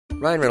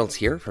Ryan Reynolds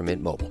here from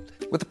Mint Mobile.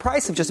 With the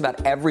price of just about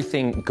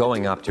everything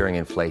going up during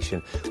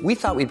inflation, we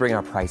thought we'd bring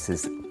our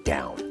prices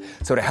down.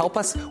 So to help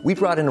us, we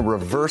brought in a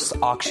reverse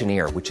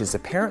auctioneer, which is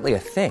apparently a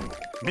thing.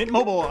 Mint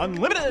Mobile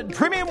Unlimited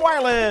Premium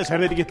Wireless. How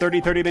to get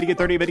 30, 30, bit to get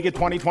 30, bit to get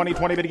 20, 20,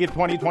 20, bit to get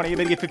 20, 20,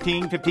 bit to get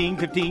 15, 15,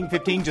 15,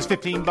 15, just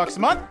 $15 a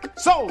month?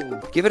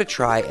 Sold! Give it a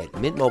try at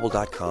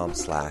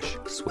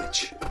mintmobile.com/switch.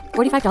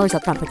 $45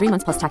 up front for 3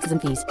 months plus taxes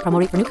and fees. Promo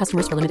rate for new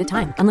customers for limited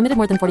time. Unlimited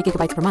more than 40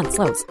 gigabytes per month.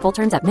 Slows full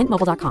terms at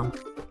mintmobile.com.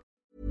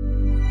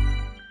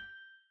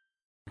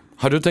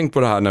 Har du tänkt på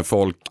det här när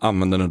folk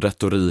använder en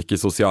retorik i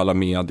sociala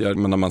medier,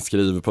 men när man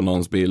skriver på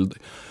någons bild: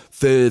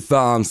 fy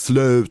fan,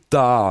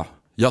 sluta,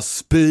 jag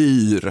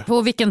spyr.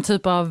 På vilken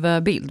typ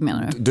av bild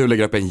menar du? Du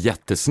lägger upp en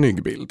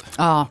jättesnygg bild.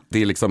 Ja.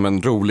 Det är liksom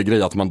en rolig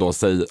grej att man då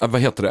säger,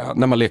 vad heter det?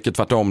 När man leker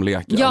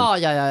tvärtom-leken. Ja.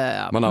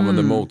 Man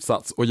använder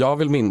motsats. Och jag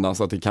vill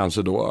minnas att det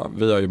kanske då,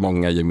 vi har ju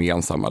många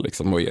gemensamma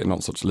liksom, och är i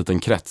någon sorts liten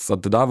krets. Så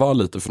att det där var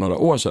lite för några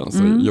år sedan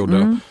så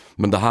gjorde.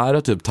 Men det här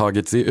har typ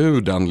tagit sig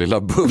ur den lilla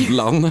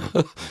bubblan.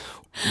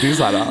 Det är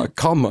så här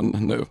common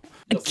nu.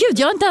 Gud,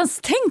 jag har inte ens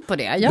tänkt på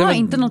det. Jag har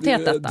inte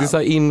noterat detta. Det är så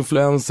här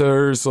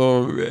influencers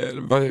och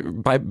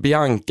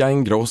Bianca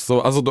Ingrosso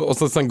och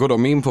så sen går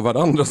de in på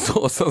varandra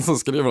och sen så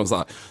skriver de så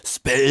här: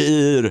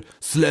 spyr,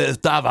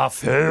 sluta vara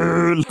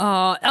ful.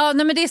 Ja,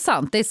 nej men det är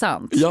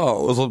sant. Ja,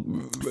 och så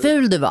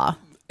ful du var.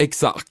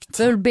 Exakt.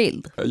 Ful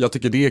bild. Jag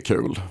tycker det är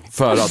kul.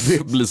 För att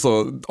det blir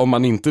så, om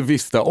man inte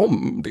visste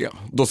om det,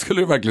 då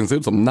skulle det verkligen se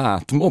ut som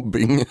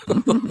nätmobbing.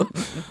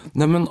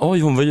 Nej men oj,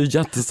 hon var ju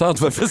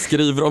jättesöt. Varför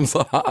skriver de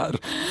så här? 20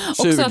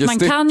 också att man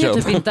stycken. kan ju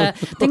typ inte.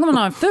 Tänk om man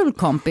har en ful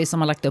kompis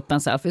som har lagt upp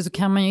en selfie, så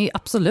kan man ju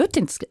absolut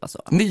inte skriva så.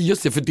 Nej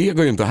just det, för det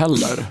går ju inte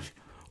heller.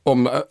 Och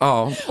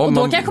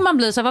då kanske man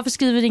blir så här: varför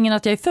skriver ingen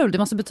att jag är ful? Det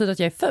måste betyda att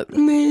jag är ful.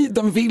 Nej,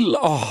 de vill.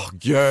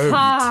 Gud.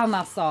 Fan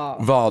alltså.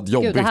 Vad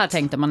jobbigt. Gud, det här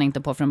tänkte man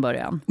inte på från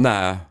början.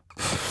 Nej.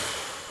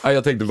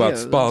 Jag tänkte bara att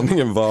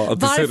spaningen var att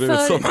det ser ut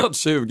som att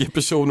 20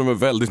 personer med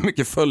väldigt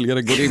mycket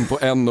följare går in på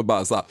en och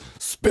bara så här: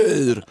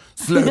 spyr,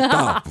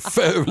 sluta,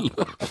 ful.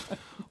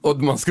 Och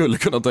man skulle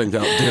kunna tänka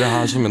att det är det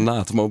här som är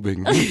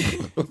nätmobbing.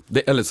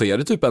 Eller så är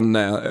det typ en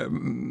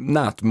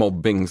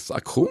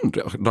nätmobbingsaktion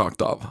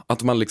rakt av.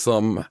 Att man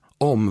liksom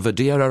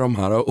omvärderar de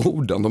här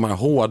orden, de här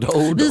hårda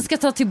orden. Vi ska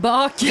ta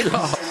tillbaka.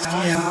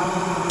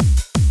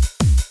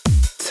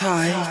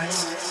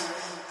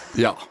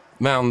 Ja,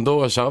 men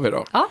då kör vi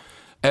då. Ja.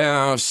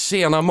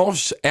 Tjena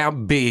mors,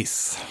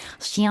 Ebbis.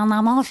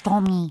 Tjena mors,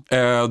 Tommy.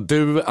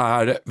 Du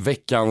är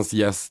veckans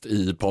gäst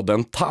i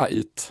podden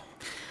Tight.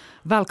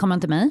 Välkommen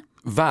till mig.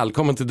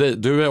 Välkommen till dig.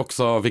 Du är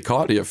också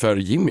vikarie för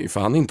Jimmy, för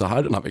han är inte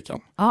här den här veckan.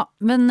 Ja,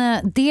 men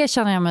det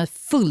känner jag mig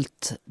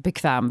fullt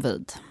bekväm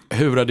vid.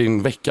 Hur har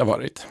din vecka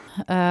varit?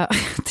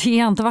 Det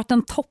har inte varit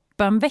en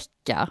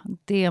toppenvecka.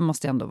 Det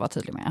måste jag ändå vara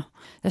tydlig med.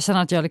 Jag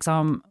känner att jag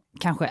liksom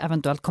kanske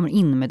eventuellt kommer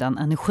in med den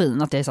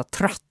energin. Att jag är så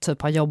trött,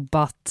 typ har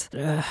jobbat,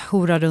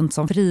 horar runt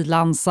som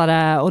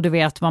frilansare. Och du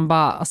vet, man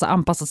bara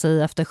anpassar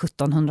sig efter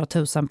 1700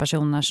 000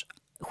 personers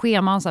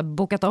scheman, så här,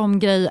 bokat om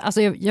grejer.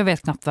 Alltså jag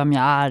vet knappt vem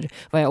jag är,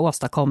 vad jag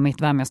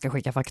åstadkommit, vem jag ska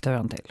skicka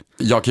fakturan till.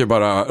 Jag kan ju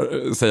bara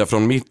säga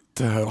från mitt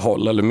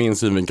håll, eller min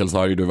synvinkel, så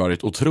har ju du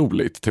varit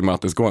otroligt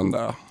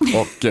tillmötesgående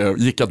och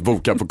gick att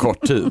boka på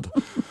kort tid.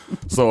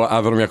 Så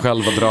även om jag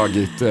själv har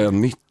dragit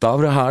nytta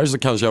av det här, så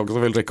kanske jag också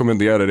vill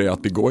rekommendera det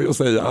att det går ju att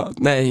säga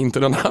nej, inte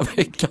den här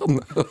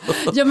veckan.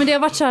 Ja, men det har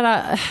varit så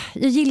här,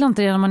 jag gillar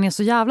inte det när man är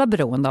så jävla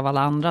beroende av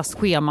alla andras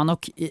scheman,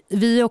 och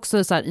vi är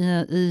också så här,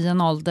 i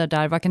en ålder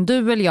där varken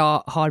du eller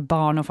jag har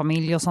barn och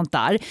familj och sånt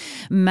där,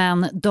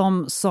 men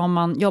de som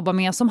man jobbar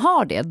med som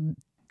har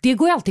det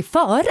går ju alltid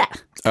före.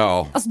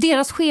 Ja. Alltså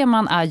deras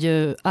scheman är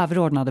ju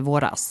överordnade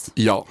våras.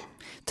 Ja.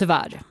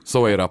 Tyvärr.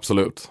 Så är det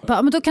absolut.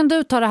 Men då kan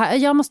du ta det här.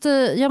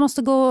 Jag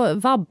måste gå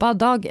vabba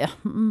dag.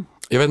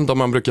 Jag vet inte om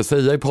man brukar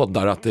säga i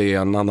poddar att det är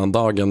en annan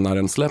dag än när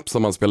den släpps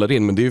som man spelar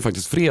in, men det är ju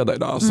faktiskt fredag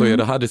idag. Så är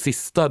det här det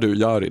sista du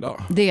gör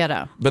idag? Det är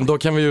det. Men då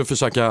kan vi ju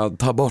försöka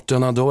ta bort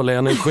den här dåliga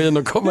energin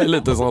och komma i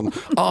lite sån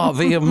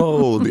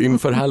AV-mode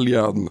inför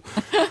helgen.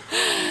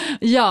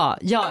 Ja.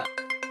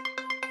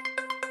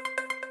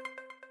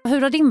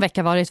 Hur har din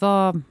vecka varit?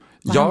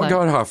 Jag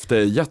har haft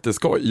det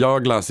jätteskoj.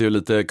 Jag läser ju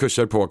lite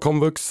kurser på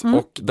Komvux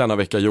och denna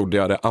vecka gjorde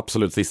jag det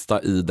absolut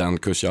sista i den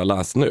kurs jag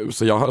läst nu.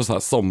 Så jag har så här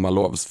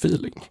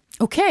sommarlovsfeeling.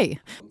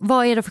 Okej.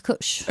 Vad är det för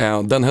kurs?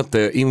 Den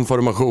hette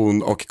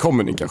information och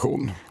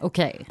kommunikation.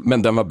 Okej.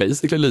 Men den var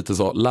basically lite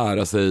så,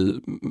 lära sig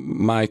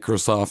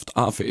Microsoft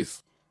Office.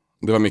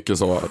 Det var mycket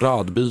så,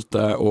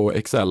 radbyte och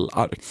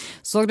Excel-ark.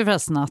 Såg du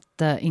förresten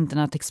att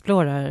Internet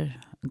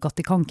Explorer gått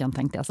i konken,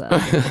 tänkte jag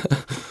säga.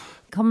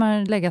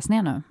 Kommer läggas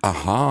ner nu.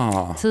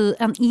 Aha. Till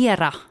en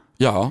era.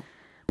 Ja,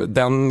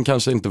 den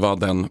kanske inte var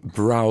den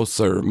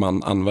browser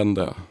man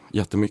använde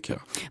jättemycket.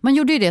 Man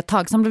gjorde ju det ett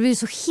tag, som blev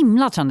så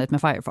himla trendigt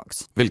med Firefox.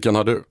 Vilken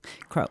har du?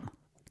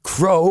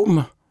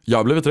 Chrome? Jag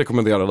har blivit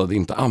rekommenderad att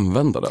inte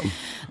använda den.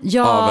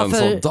 Ja, av en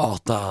sån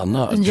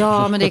datanörd.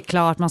 Ja, men det är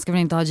klart, man ska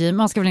väl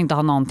inte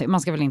ha någonting.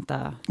 Man ska väl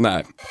inte...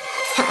 Nej.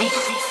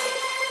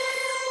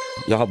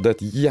 Jag hade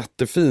ett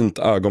jättefint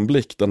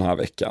ögonblick den här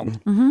veckan.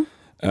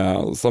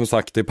 Som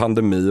sagt, det är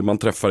pandemi, man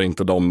träffar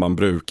inte dem man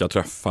brukar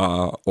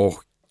träffa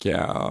och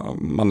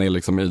man är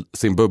liksom i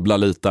sin bubbla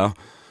lite.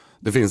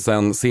 Det finns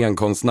en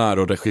scenkonstnär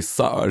och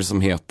regissör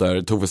som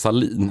heter Tove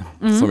Salin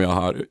som jag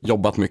har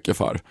jobbat mycket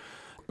för.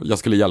 Jag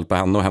skulle hjälpa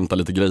henne att hämta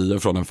lite grejer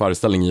från en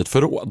föreställning i ett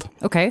förråd.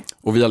 Okay.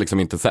 Och vi har liksom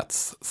inte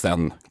setts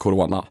sen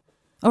corona.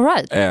 All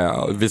right.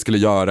 Vi skulle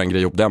göra en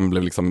grej och den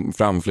blev liksom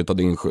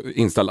framflyttad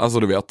inställd. Alltså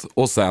du vet.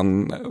 Och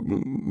sen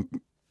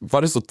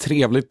var det så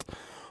trevligt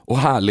och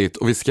härligt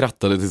och vi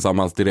skrattade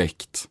tillsammans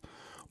direkt.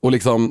 Och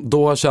liksom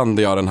då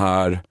kände jag den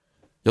här,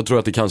 jag tror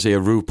att det kanske är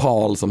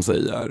RuPaul som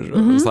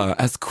säger så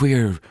här, as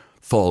queer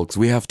folks,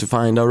 we have to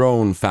find our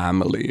own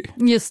family.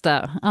 Just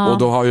det. Och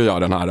då har ju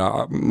jag den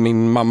här,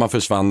 min mamma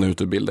försvann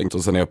ut ur bilden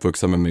och sen är jag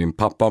uppvuxen med min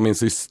pappa och min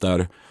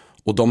syster.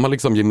 Och de har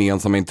liksom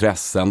gemensamma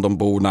intressen, de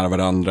bor nära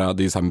varandra,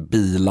 det är så här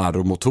bilar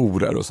och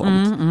motorer och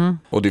sånt.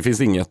 Och det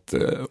finns inget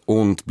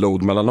ont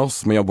blod mellan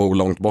oss, men jag bor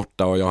långt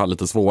borta och jag har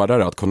lite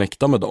svårare att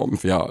connecta med dem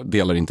för jag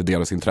delar inte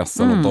deras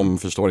intressen och de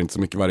förstår inte så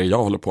mycket vad det är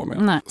jag håller på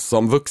med. Nej.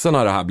 Som vuxen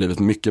har det här blivit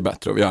mycket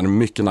bättre och vi har en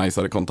mycket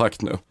najsare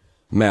kontakt nu.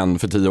 Men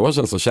för 10 år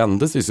sedan så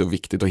kändes det så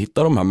viktigt att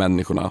hitta de här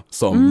människorna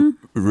som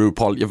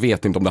RuPaul, jag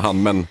vet inte om det är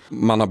han, men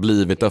man har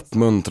blivit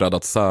uppmuntrad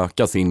att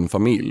söka sin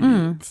familj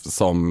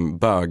som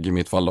bög i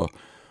mitt fall då.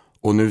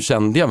 Och nu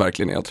kände jag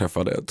verkligen när jag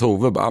träffade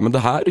Tove, bara, men det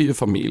här är ju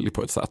familj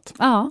på ett sätt.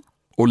 Ja.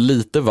 Och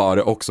lite var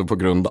det också på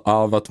grund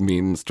av att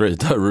min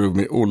straighta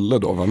roomie Olle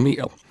då var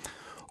med.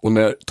 Och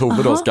när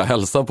Tove då ska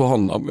hälsa på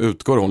honom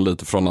utgår hon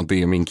lite från att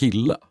det är min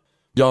kille.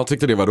 Jag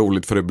tyckte det var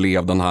roligt för det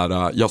blev den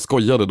här, jag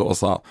skojade då och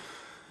sa,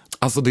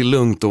 alltså det är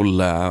lugnt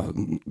Olle,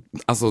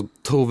 alltså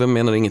Tove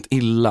menar inget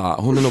illa,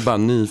 hon är nog bara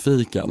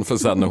nyfiken. För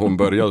sen när hon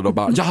började då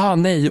bara, ja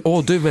nej,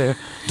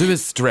 du är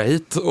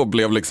straight och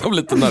blev liksom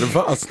lite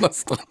nervös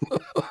nästan.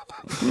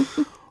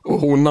 Och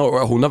hon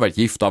har varit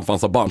gift och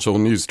fanns av barn så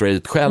hon är ju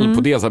straight själv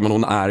på det sättet, men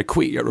hon är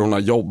queer och hon har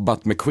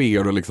jobbat med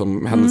queer och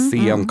liksom hennes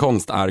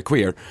scenkonst är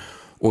queer.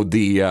 Och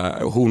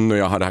hon och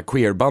jag har det här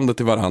queerbandet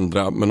till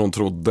varandra, men hon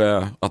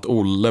trodde att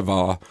Olle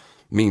var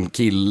min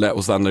kille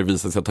och sen när det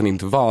visade sig att han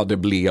inte var det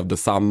blev det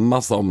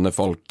samma som när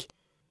folk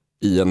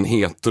i en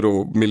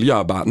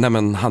hetero-miljö bara, nej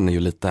men han är ju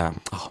lite,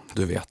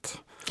 du vet.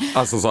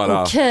 Alltså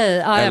såhär, okay.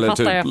 eller jag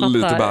fattar.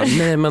 lite bara,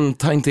 nej men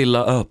ta inte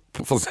illa upp.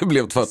 Fast det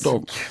blev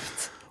tvärtom.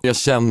 Jag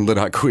kände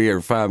det här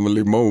queer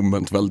family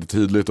moment väldigt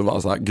tydligt och var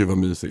så här, gud vad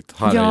mysigt.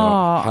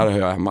 Här är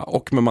jag hemma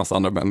och med massa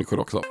andra människor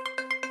också.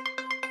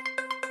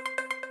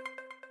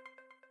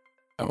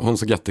 Hon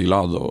såg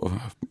jätteglad och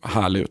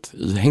härlig ut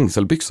i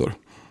hängselbyxor.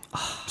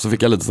 Så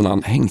fick jag lite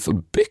sådana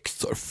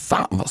hängselbyxor.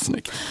 Fan vad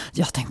snyggt.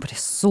 Jag har tänkt på det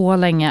så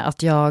länge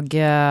att jag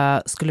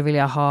skulle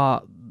vilja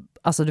ha,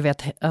 alltså du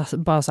vet,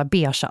 bara så här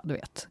beige, du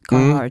vet.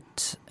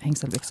 Carhartt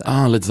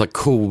hängselbyxor. Lite så här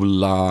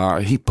coola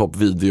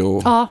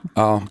hiphop-video.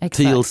 Ja,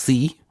 TLC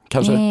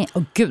kanske.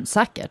 Gud,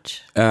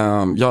 säkert.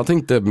 Jag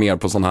tänkte mer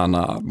på sådana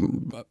här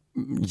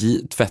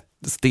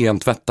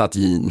stentvättat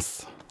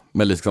jeans.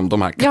 Med liksom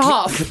de här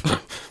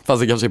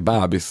fast det kanske är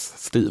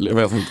bebis-stil, jag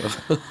vet inte.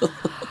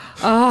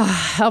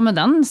 Ja men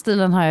den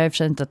stilen har jag i och för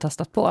sig inte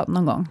testat på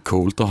någon gång.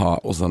 Coolt att ha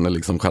och sen är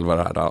liksom själva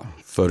det här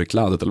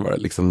förklädet eller vad det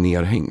är liksom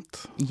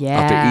nerhängt.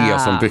 Yeah. Att det är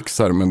som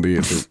byxor men det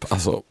är typ,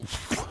 alltså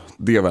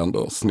det var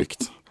ändå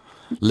snyggt.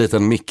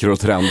 Liten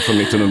mikrotrend från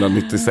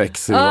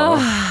 1996.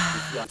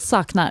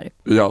 Saknar.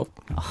 Ja.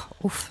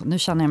 Nu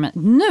känner jag mig,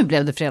 nu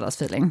blev det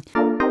fredagsfeeling.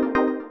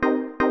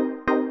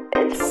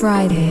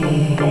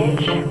 Friday.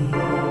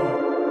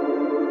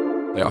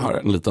 Jag har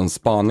en liten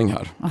spaning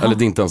här. Eller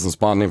det är inte ens en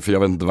spaning för jag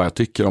vet inte vad jag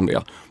tycker om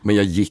det. Men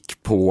jag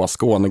gick på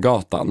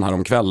Skånegatan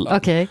häromkvällen.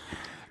 Okej.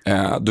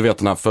 Du vet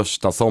den här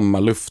första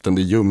sommarluften,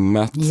 det är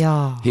ljummet.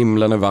 Ja.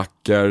 Himlen är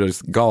vacker,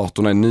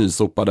 gatorna är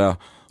nysopade.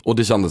 Och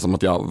det kändes som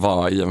att jag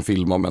var i en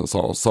film om en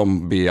så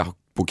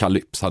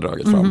zombie-apokalyps hade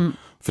dragit fram.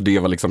 För det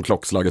var liksom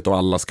klockslaget och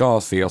alla ska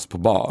ses på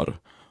bar.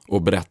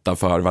 Och berätta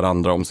för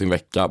varandra om sin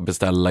vecka,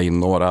 beställa in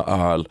några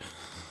öl.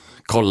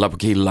 Kolla på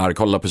killar,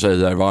 kolla på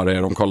tjejer, vad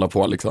är de kollar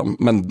på liksom.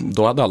 Men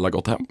då hade alla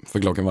gått hem, för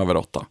klockan var över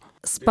 8.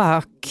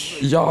 Spök.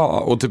 Ja,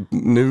 och typ,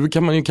 nu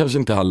kan man ju kanske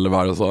inte heller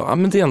vara så,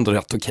 men det är ändå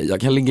rätt okej.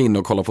 Jag kan ligga in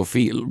och kolla på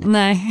film.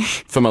 Nej.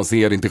 För man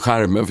ser inte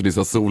skärmen för det är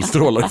så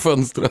solstrålar i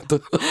fönstret.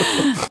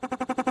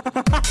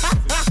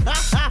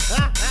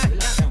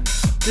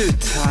 Du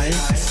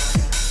tight,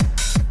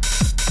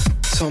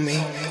 Tommy.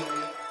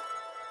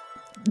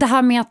 Det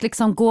här med att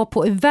liksom gå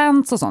på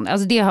events och sånt,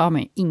 alltså det har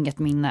man ju inget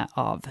minne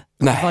av.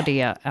 Nej. Vad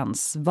det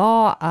ens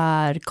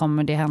var,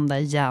 kommer det hända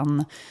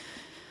igen?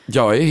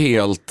 Jag är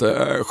helt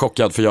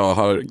chockad för jag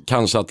har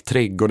kanske att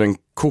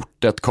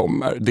trädgården-kortet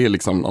kommer. Det är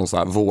liksom någon så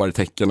här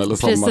vårtecken eller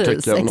sommartecken.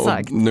 Precis,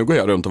 exakt. Och nu går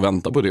jag runt och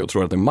väntar på det och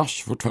tror att det är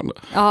mars fortfarande.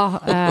 Ja,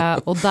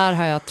 och där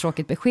har jag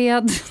tråkigt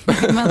besked.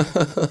 Men...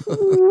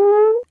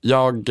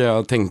 Jag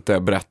tänkte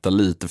berätta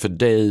lite för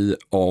dig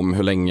om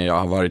hur länge jag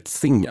har varit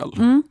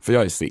singel. För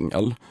jag är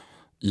singel.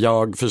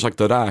 Jag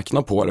försökte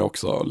räkna på det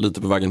också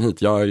lite på vägen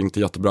hit. Jag har inte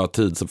jättebra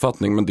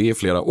tidsuppfattning men det är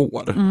flera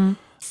år.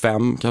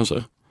 5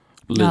 kanske.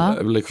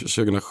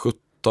 2017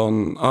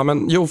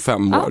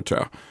 5 år tror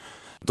jag.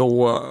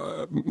 Då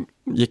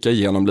gick jag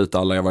igenom lite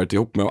alla jag varit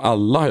ihop med, och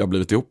alla har jag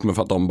blivit ihop med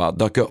för att de bara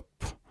dök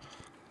upp.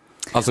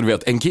 Alltså du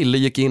vet, en kille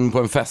gick in på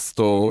en fest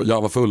och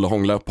jag var full och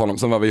hånglade upp honom.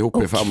 Sen var vi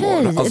ihop i 5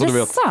 år. Alltså, är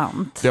det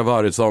sant? Det har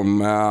varit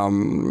som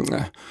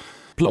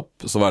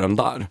plopp, så var den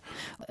där.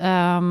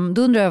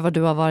 Då undrar jag vad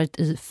du har varit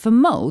i för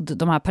mode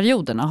de här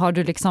perioderna. Har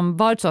du liksom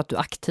varit så att du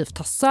aktivt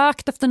har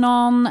sökt efter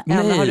någon?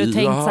 Eller har du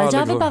tänkt så här,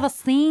 jag vill bara vara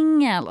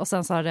singel? Och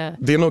sen så har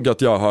det är nog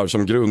att jag har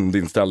som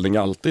grundinställning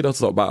alltid att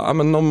så bara,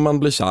 men om man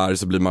blir kär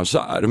så blir man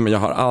kär. Men jag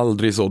har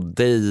aldrig så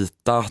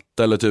dejtat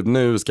eller typ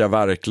nu ska jag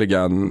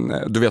verkligen,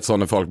 du vet så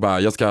när folk bara,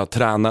 jag ska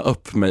träna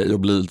upp mig och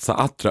bli så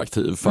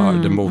attraktiv för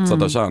det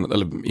motsatta könet.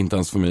 Eller inte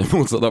ens för mig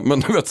motsatta, men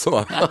du vet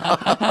så.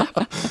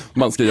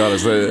 Man ska göra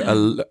sig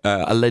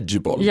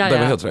eligible.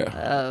 Det heter det.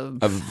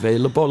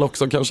 Available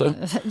också kanske.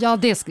 Ja,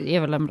 det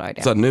är väl en bra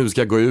idé. Så här, nu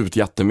ska jag gå ut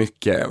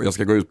jättemycket och jag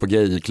ska gå ut på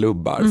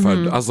gayklubbar.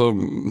 För alltså,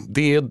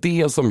 det är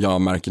det som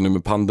jag märker nu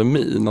med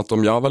pandemin. Att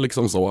om jag var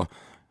liksom så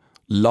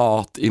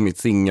lat i mitt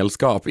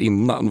singelskap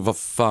innan, vad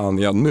fan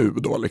är jag nu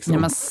då liksom? Ja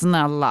men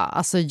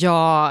snälla,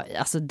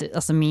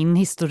 alltså min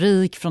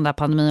historik från det här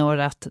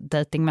pandemiåret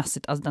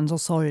datingmässigt, alltså den är så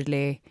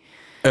sorglig.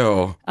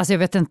 Ja. Alltså jag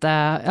vet inte,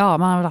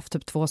 man har väl haft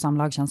typ 2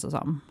 samlag känns det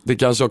som. Det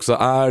kanske också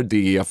är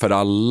det för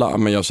alla,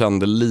 men jag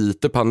kände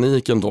lite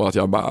paniken då att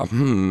jag bara,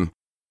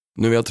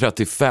 nu är jag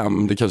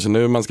 35, det är kanske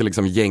nu man ska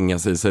liksom gänga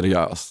sig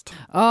seriöst.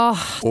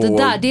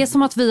 Det är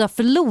som att vi har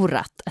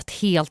förlorat ett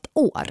helt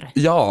år.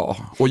 Ja,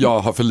 och jag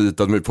har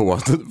förlitat mig på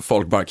att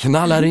folk bara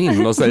knallar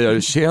in och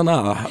säger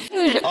tjena.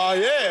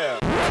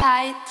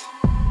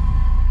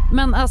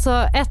 Men alltså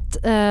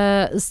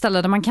ett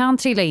ställe där man kan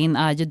trilla in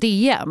är ju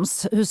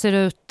DMs. Hur ser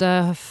det ut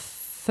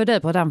för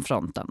dig på den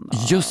fronten då?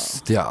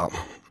 Just ja.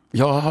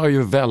 Jag har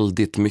ju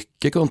väldigt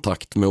mycket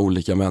kontakt med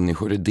olika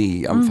människor i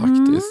DM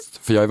faktiskt.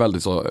 För jag är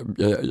väldigt så,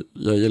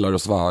 jag gillar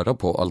att svara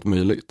på allt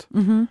möjligt.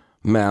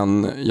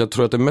 Men jag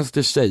tror att det mest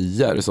är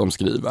tjejer som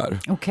skriver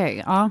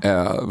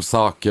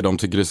saker de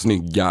tycker är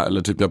snygga.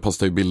 Eller typ jag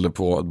postar ju bilder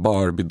på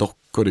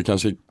Barbie-dockor. Det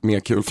kanske är mer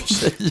kul för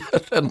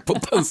tjejer än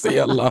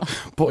potentiella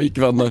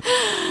pojkvänner.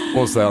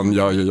 Och sen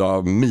gör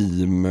jag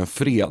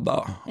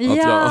meme-fredag.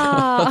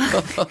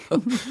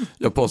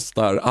 Jag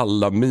postar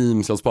alla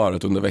memes jag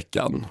sparat under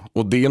veckan.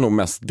 Och det är nog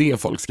mest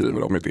det folk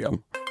skriver om i DM.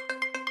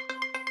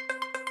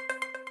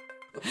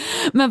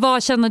 Men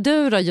vad känner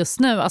du då just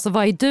nu? Alltså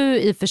vad är du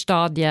i för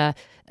stadie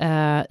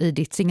i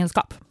ditt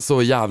singelskap?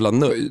 Så jävla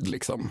nöjd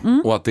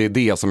liksom. Och att det är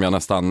det som jag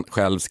nästan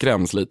själv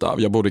skräms lite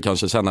av. Jag borde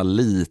kanske känna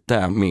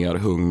lite mer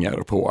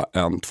hunger på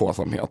en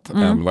tvåsamhet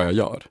än vad jag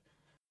gör.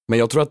 Men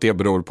jag tror att det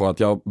beror på att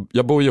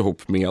jag bor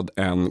ihop med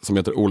en som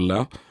heter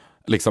Olle.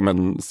 Liksom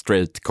en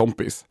straight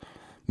kompis.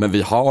 Men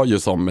vi har ju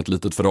som ett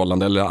litet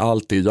förhållande, eller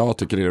allt det jag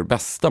tycker är det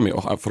bästa med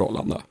att ha ett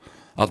förhållande.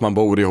 Att man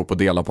bor ihop och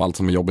delar på allt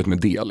som är jobbigt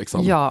med det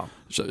liksom. Ja.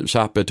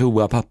 Köper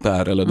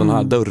toapapper eller den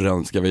här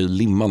dörren ska vi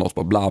limma något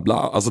på, bla bla.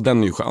 Alltså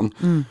den är ju skön.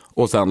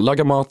 Och sen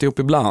laga mat ihop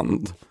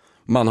ibland.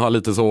 Man har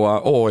lite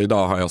så,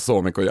 idag har jag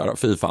så mycket att göra,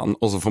 fy fan.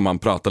 Och så får man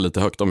prata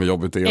lite högt om hur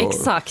jobbigt det är.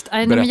 Exakt.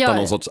 Och berätta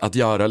någon sorts att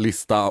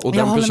göra-lista. Och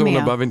den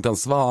personen behöver inte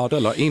ens svara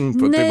eller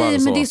input. Nej, det är bara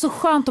men så. det är så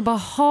skönt att bara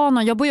ha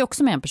någon. Jag bor ju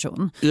också med en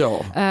person.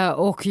 Ja.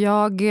 Och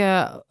jag,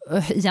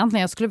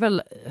 egentligen, jag skulle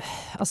väl,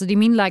 alltså det är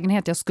min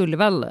lägenhet, jag skulle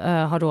väl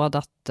ha råd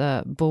att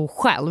bo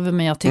själv.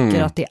 Men jag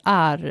tycker att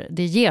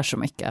det ger så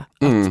mycket.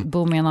 Att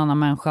bo med en annan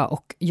människa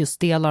och just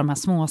dela de här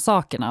små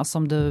sakerna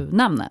som du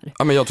nämner.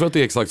 Ja, men jag tror att det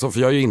är exakt så, för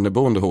jag är ju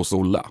inneboende hos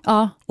Olle.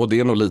 Ja. Och det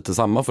är nog lite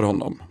samma för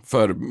honom.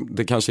 För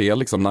det kanske är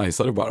liksom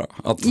najsare bara.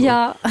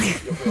 Ja.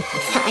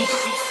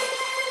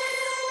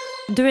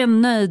 Du är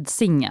en nöjd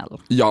singel.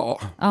 Ja,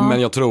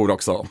 men jag tror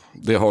också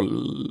det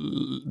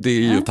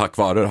är ju tack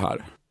vare det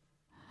här.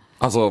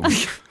 Alltså,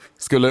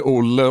 skulle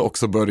Olle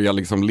också börja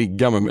liksom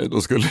ligga med mig,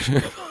 då skulle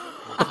det...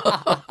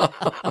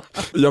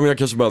 Ja, men jag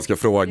kanske bara ska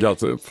fråga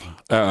typ,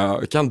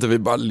 kan inte vi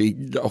bara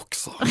ligga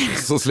också?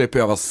 Så slipper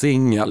jag vara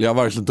singel. Jag har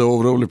varit lite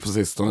orolig på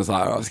sistone så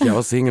här, ska jag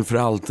vara singel för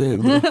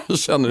alltid? Jag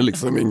känner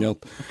liksom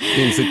inget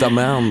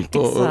incitament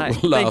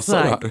att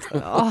lösa det här.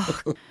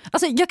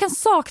 Alltså jag kan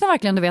sakna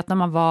verkligen, du vet, när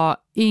man var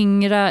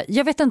yngre.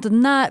 Jag vet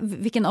inte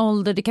vilken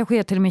ålder, det kanske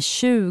är till och med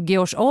 20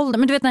 års ålder.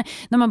 Men du vet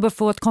när man bör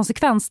få ett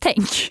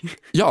konsekvenstänk.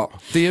 Ja,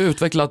 det är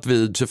utvecklat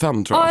vid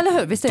 25 tror jag. Ja, eller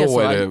hur? Visst är det då så?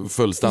 Är det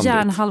fullständigt.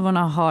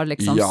 Hjärnhalvorna har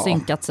liksom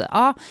synkat sig.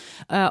 Ja.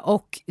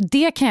 Och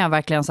det kan jag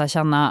verkligen så här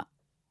känna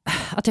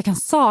att jag kan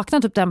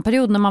sakna typ den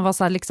perioden när man var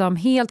så här liksom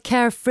helt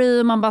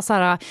carefree, man bara så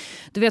här,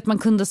 du vet, man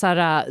kunde så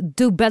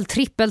här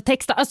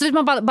trippeltexta, alltså vet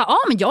man bara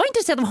men jag är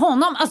intresserad av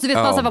honom, alltså du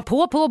vet, man så här var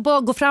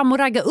på gå fram och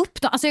ragga upp,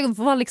 alltså jag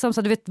var liksom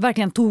så här, du vet,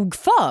 verkligen tog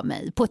för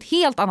mig på ett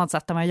helt annat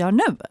sätt än vad jag gör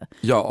nu.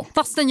 Ja.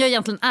 Fastän jag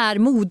egentligen är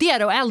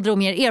modigare och äldre och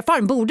mer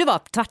erfaren, borde vara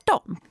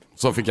tvärtom.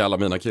 Så fick alla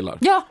mina killar.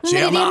 Ja, men det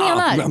är det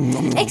jag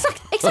menar.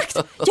 Exakt.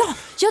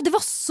 Ja, det var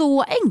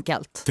så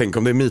enkelt. Tänk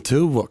om det är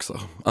MeToo också.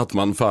 Att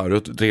man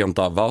förut rent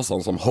av var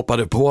sån som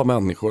hoppade på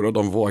människor och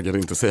de vågade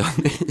inte säga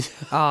nej.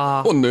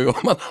 Och nu om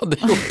man hade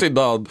gjort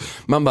idag,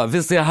 man bara,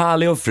 vi ser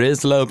härlig och fri,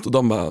 slå upp, och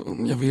de bara,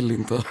 jag vill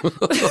inte.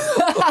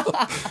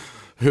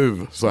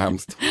 Hur så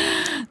hemskt.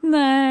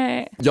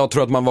 Nej. Jag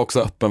tror att man var också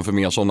öppen för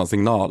mer sådana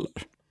signaler.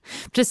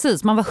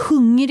 Precis, man var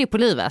hungrig på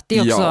livet. Det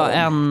är också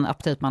en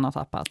aptit man har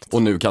tappat.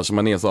 Och nu kanske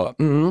man är så,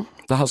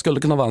 det här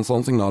skulle kunna vara en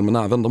sån signal, men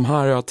även de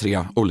här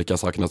 3 olika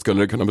sakerna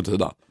skulle det kunna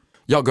betyda.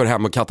 Jag går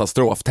hem och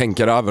katastrof,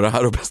 tänker över det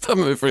här och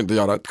bestämmer vi får inte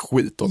göra ett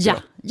skit åt det.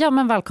 Ja,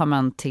 men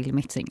välkommen till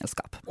mitt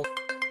singelskap.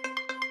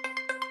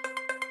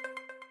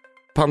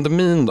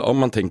 Pandemin, om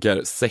man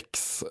tänker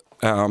sex,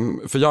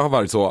 för jag har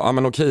varit så,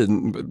 men okej,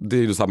 det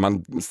är ju så här,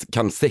 man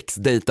kan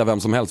sexdejta vem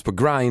som helst på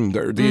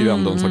Grindr, det är ju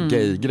ändå en sån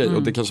gay-grej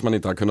och det kanske man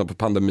inte har kunnat på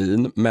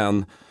pandemin,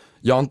 men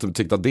jag har inte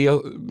tyckt att det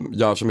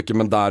gör så mycket,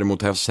 men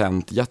däremot har jag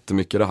känt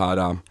jättemycket det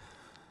här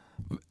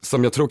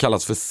som jag tror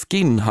kallas för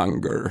skin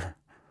hunger.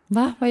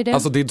 Va? Vad är det?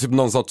 Alltså det är typ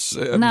någon sorts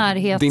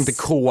närhets... Det är inte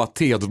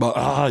kåthet,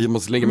 bara jag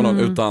måste ligga med någon,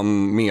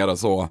 utan mera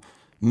så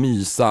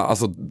mysa,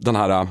 alltså den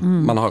här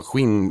man har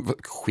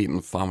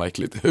skinn, fan vad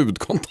äckligt,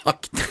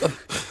 hudkontakt.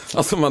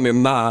 Alltså man är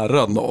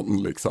nära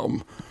någon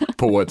liksom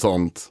på ett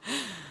sånt.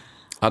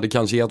 Ja, det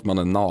kanske är att man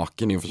är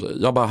naken i och för sig.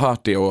 Jag har bara hört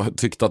det och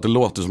tyckt att det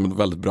låter som ett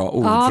väldigt bra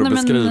ord för att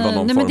beskriva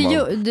någon form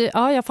av...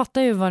 Ja, jag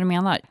fattar ju vad du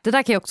menar. Det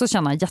där kan jag också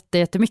känna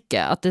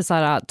jättemycket. Att det är så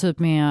här, typ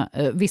med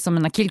vissa av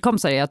mina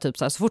killkompisar är typ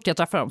så här, så fort jag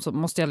träffar dem så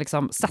måste jag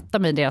liksom sätta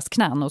mig i deras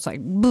knän och så här,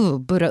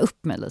 burra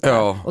upp mig lite.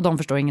 Ja. Och de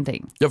förstår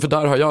ingenting. Ja, för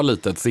där har jag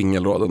lite ett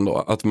singelråd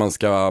ändå. Att man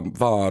ska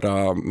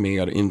vara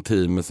mer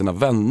intim med sina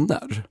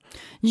vänner.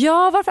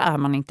 Ja, varför är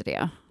man inte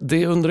det?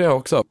 Det undrar jag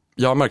också.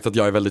 Jag har märkt att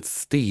jag är väldigt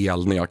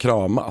stel när jag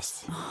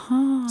kramas.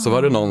 Aha. Så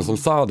var det någon som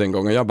sa det en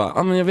gång och jag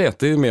bara, men jag vet,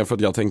 det är mer för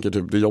att jag tänker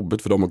typ det är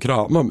jobbigt för dem att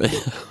krama mig.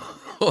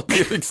 Och det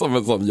är liksom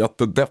en sån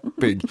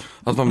jättedeppig,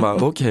 att man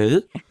bara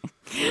okej.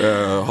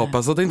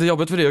 Hoppas att det inte är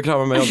jobbigt för dig att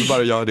krama mig, att du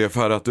bara gör det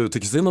för att du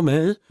tycker synd om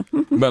mig.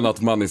 Men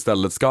att man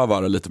istället ska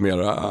vara lite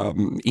mer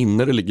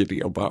inre ligger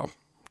det och bara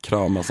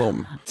kramas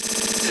om.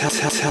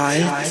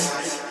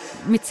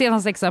 Mitt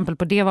senaste exempel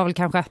på det var väl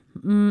kanske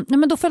nej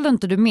men då följde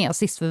inte du med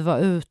sist vi var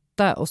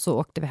ute och så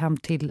åkte vi hem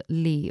till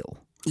Leo.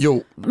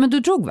 Jo. Men du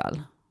drog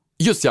väl?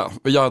 Just ja,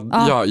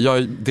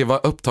 det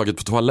var upptaget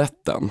på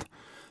toaletten.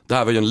 Det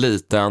här var ju en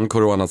liten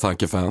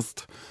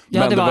coronasankefest. Ja,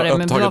 men det var det,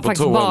 men det var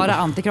faktiskt bara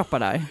antikroppar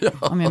där,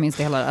 om jag minns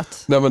det hela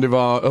rätt. Nej, men det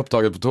var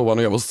upptaget på toan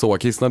och jag var så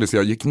kissnödig så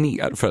jag gick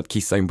ner för att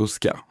kissa i en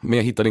buske. Men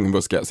jag hittade ingen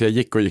buske, så jag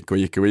gick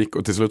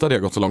och till slut hade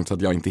jag gått så långt så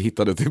att jag inte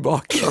hittade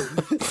tillbaka.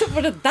 Så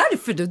var det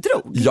därför du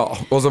drog? Ja,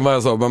 och så var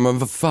jag så, men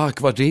vad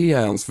fuck var det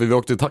ens? För vi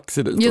åkte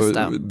taxi dit. Just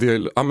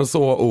det. Men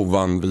så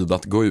ovan vid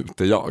att gå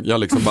ut är jag. Jag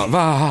liksom bara,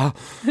 va?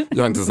 Jag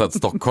har inte sett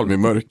Stockholm i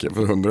mörker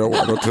för 100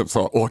 år och typ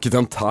så, åkit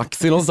en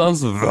taxi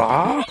någonstans,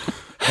 va?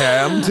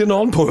 Hem till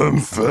någon på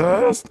en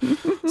fest.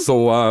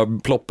 Så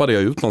ploppade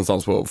jag ut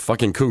någonstans på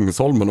fucking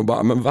Kungsholmen och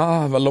bara, men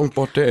vad långt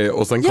bort det är.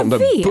 Och sen kom det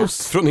en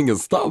buss från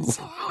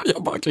ingenstans.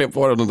 Jag bara klev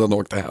på den och den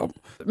åkte hem.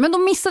 Men då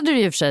missade du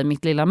ju i och för sig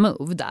mitt lilla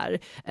move där.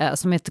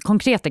 Som ett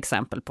konkret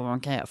exempel på vad man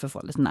kan göra för att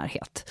få lite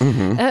närhet.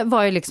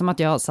 Var ju liksom att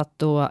jag satt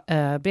då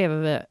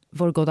bredvid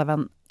vår goda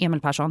vän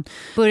Emil Persson.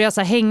 Började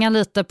så här hänga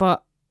lite på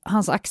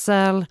hans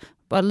axel.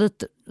 Bara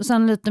lite,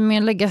 sen lite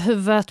mer lägga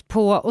huvudet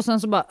på och sen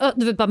så bara,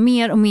 du vet, bara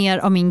mer och mer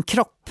av min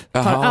kropp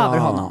tar över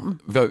honom.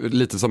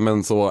 Lite som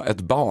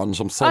ett barn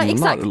som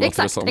somnar. Ja,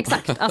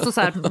 exakt. Alltså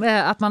så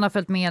här, att man har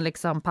följt med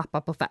liksom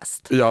pappa på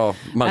fest. Ja,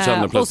 man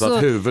känner plötsligt så,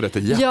 att huvudet är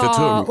jättetungt.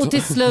 Ja, och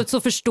till slut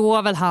så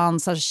förstår väl han,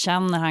 så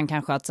känner han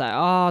kanske att så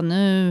här,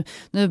 nu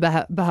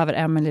behöver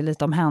Emily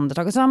lite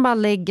omhändertag. Så han bara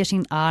lägger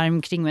sin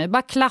arm kring mig,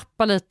 bara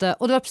klappar lite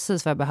och det var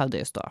precis vad jag behövde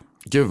just då.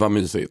 Gud vad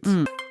mysigt.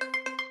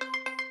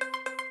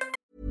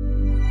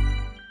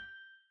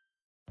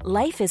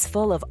 Life is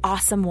full of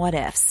awesome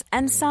what-ifs,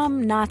 and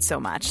some not so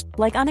much,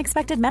 like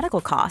unexpected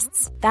medical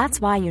costs. That's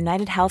why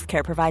United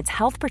Healthcare provides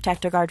Health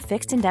Protector Guard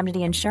fixed indemnity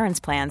insurance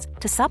plans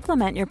to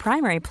supplement your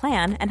primary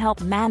plan and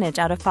help manage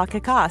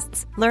out-of-pocket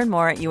costs. Learn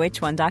more at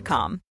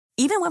uh1.com.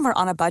 Even when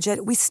we're on a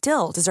budget, we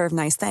still deserve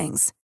nice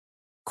things.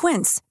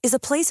 Quince is a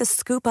place to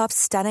scoop up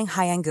stunning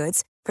high-end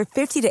goods for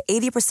 50 to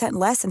 80%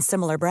 less than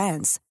similar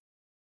brands.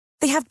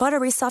 They have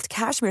buttery soft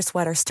cashmere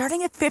sweaters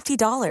starting at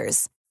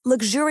 $50.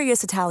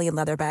 Luxurious Italian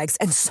leather bags,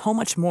 and so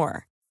much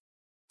more.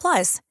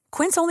 Plus,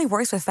 Quince only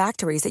works with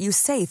factories that use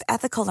safe,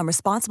 ethical, and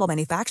responsible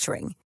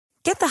manufacturing.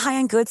 Get the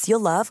high-end goods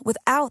you'll love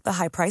without the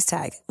high price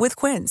tag with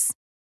Quince.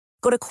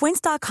 Go to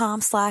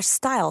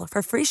quince.com/style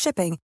for free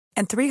shipping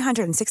and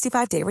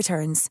 365-day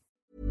returns.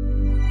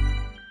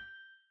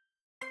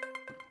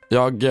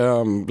 Jag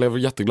blev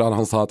jätteglad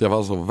han sa att jag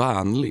var så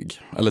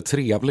vänlig, eller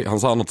trevlig. Han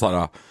sa något så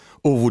här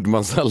ord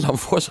man sällan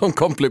får som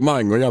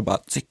komplimang och jag bara,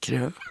 tycker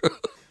du?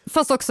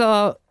 Fast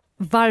också,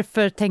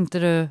 varför tänkte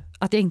du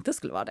att jag inte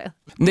skulle vara det.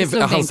 Nej,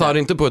 han sa det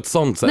inte på ett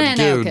sånt sätt.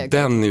 Nej, okej.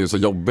 Den är ju så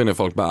jobbig när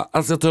folk bara,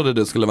 alltså jag trodde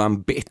du skulle vara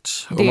en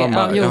bitch. Det, och man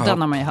bara,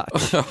 den har man ju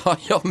hört.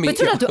 Jag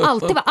trodde att du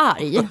alltid var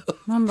arg.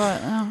 Man bara,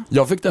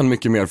 Jag fick den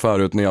mycket mer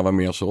förut när jag var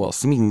mer så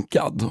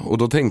sminkad. Och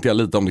då tänkte jag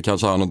lite om det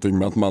kanske har någonting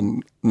med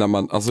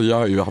att alltså jag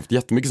har ju haft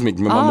jättemycket smink,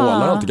 men man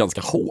målar alltid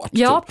ganska hårt.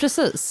 Ja, typ.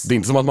 Precis. Det är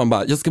inte som att man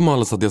bara, jag ska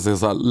måla så att jag ser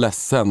så här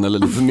ledsen eller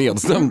lite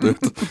nedstämd ut.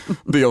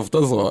 Det är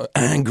ofta så,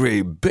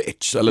 angry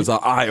bitch, eller så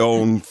här, I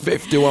own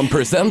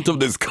 51% of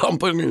this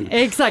company.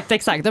 Exakt.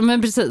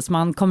 Men precis,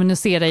 man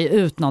kommunicerar ju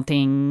ut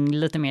någonting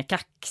lite mer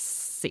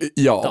kaxigt.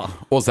 Ja,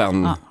 och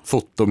sen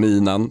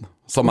fotominen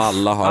som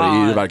alla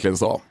har är ju verkligen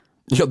så.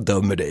 Jag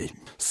dömer dig.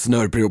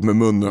 Snörper ihop med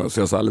munnen så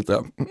jag så här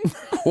lite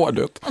hård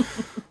ut.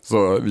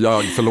 Så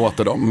jag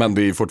förlåter dem, men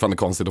det är fortfarande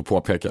konstigt att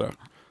påpeka det.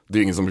 Det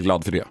är ingen som blir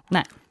glad för det.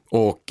 Nej.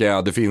 Och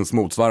det finns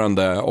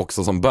motsvarande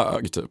också som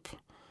bög typ.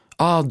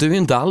 Du är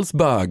inte alls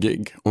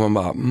bögig. Och man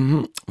bara,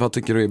 vad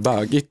tycker du är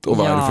bögigt och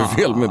vad är det för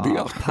fel med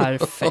det?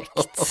 Perfekt.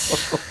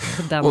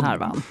 Den här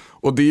vann.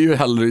 Och det är ju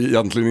heller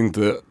egentligen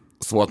inte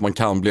så att man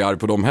kan bli arg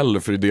på dem heller,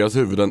 för i deras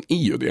huvuden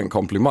är ju det en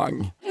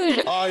komplimang.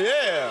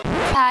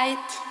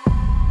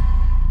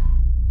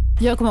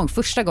 Jag kommer ihåg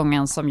första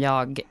gången som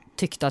jag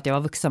tyckte att jag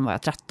var vuxen var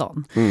jag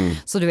 13.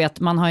 Så du vet,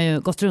 man har ju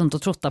gått runt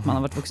och trott att man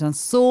har varit vuxen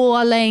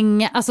så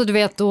länge. Alltså du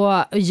vet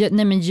då,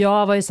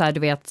 jag var ju så här, du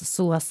vet,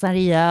 så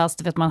seriöst.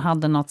 Du vet, man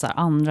hade något så här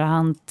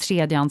andrahand,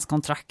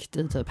 tredjehandskontrakt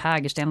i typ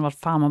Hägersten, var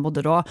fan man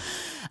bodde då.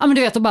 Ja men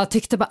du vet, och bara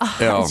tyckte bara,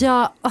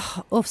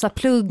 och så här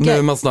plugga. Nu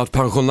är man snart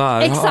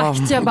pensionär.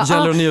 Exakt, jag bara,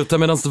 gäller att njuta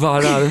medan det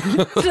varar.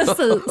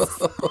 Precis.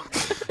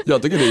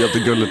 Jag tycker det är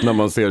jättegulligt när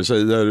man ser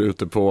tjejer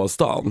ute på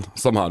stan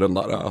som har den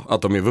där,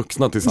 att de är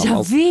vuxna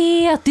tillsammans. Jag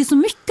vet, det är så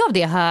mycket av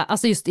det här,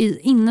 alltså just i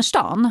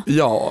innerstan.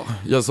 Ja,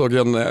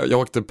 jag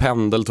åkte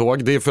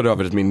pendeltåg, det är för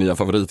övrigt min nya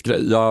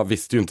favoritgrej. Jag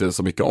visste ju inte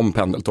så mycket om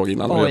pendeltåg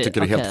innan och jag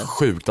tycker det är helt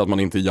sjukt att man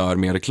inte gör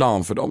mer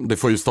reklam för dem. Det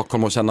får ju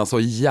Stockholm att känna så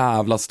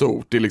jävla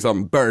stort. Det är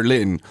liksom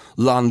Berlin,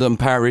 London,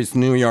 Paris,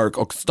 New York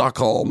och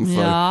Stockholm.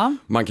 För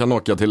man kan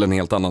åka till en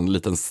helt annan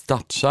liten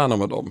stadskärna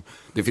med dem.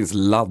 Det finns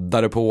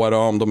laddare på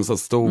dem, de är så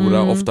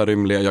stora, ofta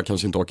rymliga. Jag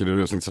kanske inte åker i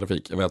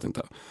rusningstrafik, jag vet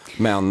inte.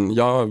 Men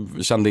jag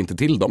kände inte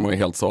till dem och är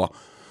helt så,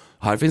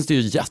 här finns det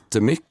ju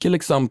jättemycket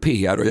liksom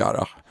PR att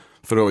göra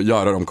för att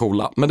göra dem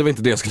coola. Men det var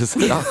inte det jag skulle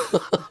säga.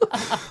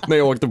 När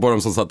jag åkte på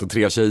dem så satt det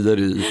 3 tjejer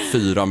i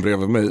 4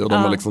 bredvid mig och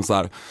de var liksom så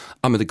här,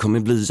 men det kommer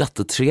bli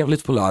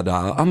jättetrevligt på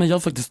lördag. Men jag har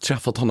faktiskt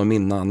träffat honom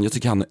innan. Jag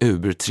tycker han är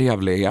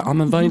ubertrevlig.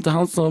 Men var inte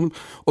han som...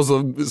 Och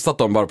så satt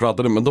de bara och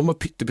pratade, men de var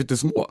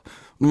pyttesmå.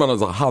 De hade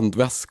så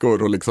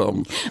handväskor och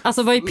liksom...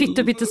 Alltså vad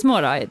är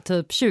pyttesmå då?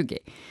 Typ 20?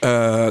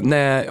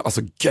 Nej,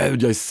 alltså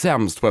gud, jag är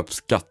sämst på att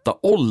uppskatta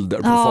ålder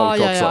på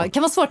folk också. Ja. Det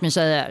kan vara svårt med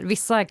tjejer.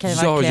 Vissa kan ju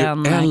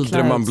verkligen... ju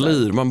äldre man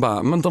blir, man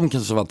bara, men de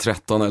kanske var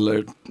 13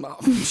 eller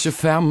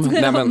 25.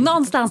 Nej, men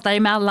någonstans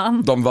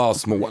däremellan. De var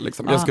små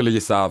liksom. Jag skulle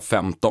gissa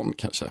 15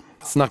 kanske.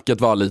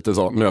 Snacket var lite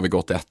så, nu har vi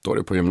gått 1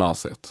 år på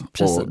gymnasiet.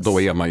 Precis. Och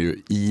då är man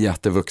ju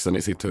jättevuxen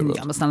i sitt huvud.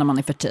 Ja, men snälla, man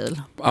är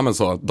fertil. Ja men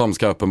så, de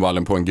ska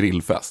uppenbarligen på en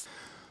grillfest.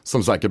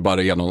 Som säkert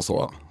bara är någon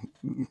så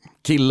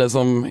kille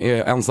som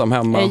är ensam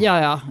hemma.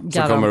 Ja,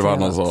 så kommer det vara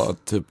någon så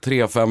typ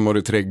 3-5 år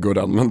i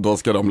trädgården. Men då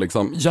ska de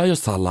liksom, jag gör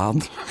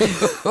sallad.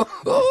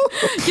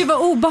 Gud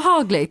vad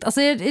obehagligt.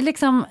 Alltså jag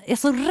är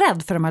så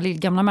rädd för de här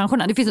lillgamla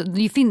människorna.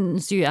 Det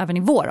finns ju även i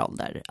vår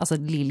ålder. Alltså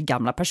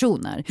lillgamla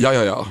personer.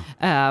 Ja.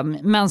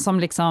 Men som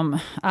liksom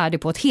är det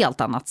på ett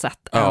helt annat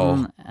sätt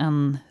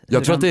än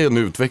jag tror att det är en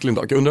utveckling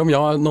dock. Undrar om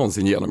jag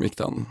någonsin genomgick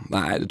den.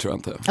 Nej, det tror jag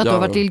inte. Att du har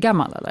varit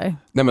lillgammal eller?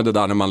 Nej, men det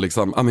där när man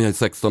liksom, men jag är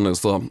 16 nu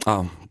så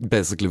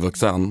basically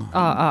vuxen.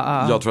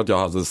 Jag tror att jag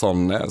hade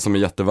sån som är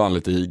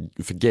jättevanligt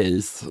för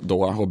gays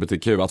då,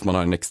 HBTQ, att man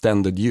har en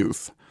extended youth.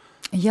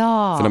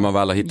 Ja, för när man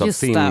väl har hittat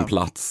sin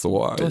plats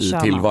i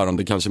tillvaron,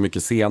 det är kanske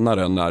mycket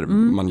senare när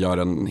man gör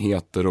en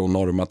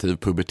heteronormativ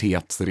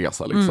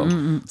pubertetsresa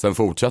liksom. Sen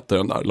fortsätter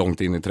den där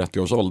långt in i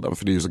 30-årsåldern,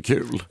 för det är ju så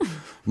kul.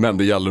 Men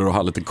det gäller att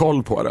ha lite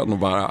koll på den och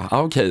bara,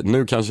 okej,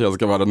 nu kanske jag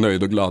ska vara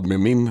nöjd och glad med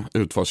min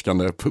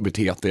utforskande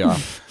pubertet. Jag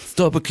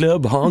står på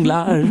klubb,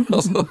 hånglar.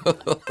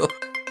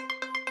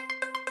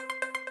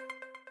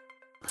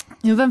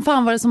 Jo, vem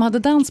fan var det som hade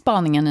den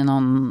spaningen i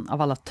någon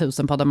av alla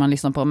 1000 poddar man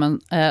lyssnar på,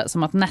 men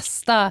som att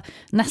nästa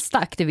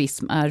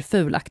aktivism är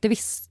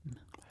fulaktivism?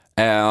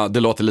 Det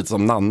låter lite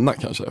som Nanna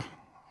kanske.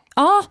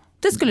 Ja,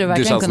 det skulle det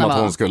verkligen kunna vara. Det känns som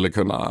att hon skulle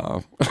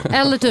kunna...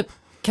 Eller typ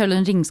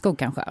Caroline Ringskog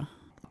kanske.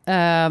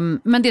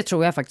 Men det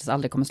tror jag faktiskt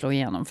aldrig kommer slå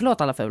igenom.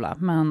 Förlåt alla fula,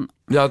 men...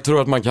 Jag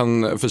tror att man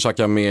kan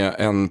försöka med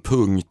en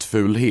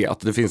punktfulhet.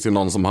 Det finns ju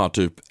någon som har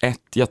typ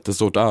ett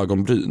jättestort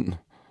ögonbryn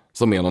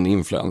som är någon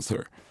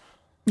influencer.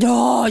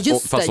 Ja,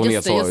 just det. Fast hon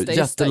är så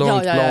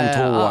jättelångt blont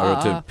hår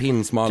och typ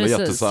pinsmal och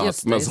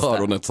jättesöt. Men så har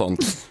hon ett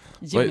sånt,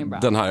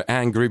 den här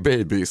Angry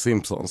Baby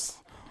Simpsons.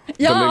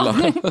 Ja.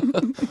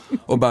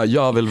 Och bara,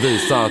 jag vill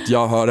visa att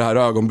jag har det här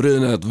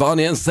ögonbrynet, vad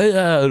ni än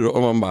säger.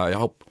 Och man bara,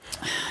 nej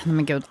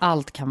men gud,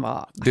 allt kan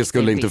vara... Det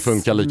skulle inte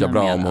funka lika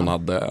bra om hon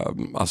hade,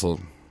 alltså,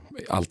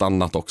 allt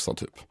annat också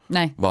typ.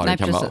 Nej,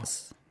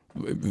 precis.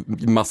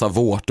 massa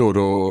vårtor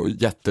och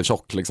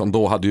jättetjock liksom,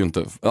 då hade ju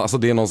inte, alltså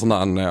det är någon sån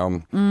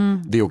där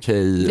det är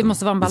okej, det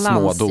måste vara en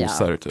balans, små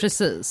doser, typ.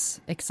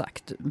 Precis,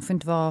 exakt, du får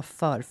inte vara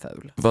för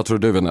ful. Vad tror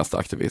du är nästa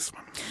aktivism?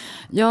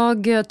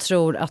 Jag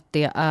tror att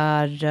det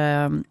är,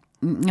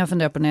 jag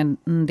funderar på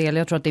en del,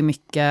 jag tror att det är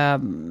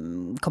mycket,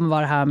 kommer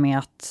vara det här med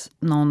att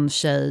någon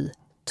tjej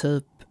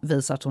typ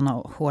visar att hon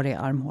har hår i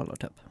armhålor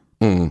typ.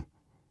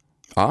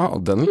 Ja,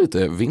 den är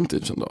lite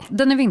vintage ändå.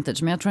 Den är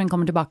vintage, men jag tror den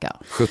kommer tillbaka.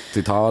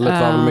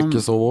 70-talet var väl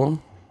mycket så.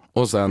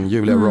 Och sen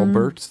Julia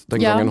Roberts,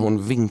 den gången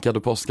hon vinkade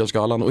på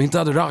Oscarsgalan och inte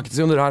hade rakt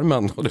sig under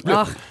armen. Och det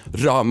blev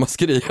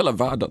ramaskri i hela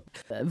världen.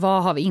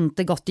 Vad har vi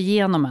inte gått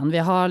igenom än? Vi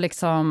har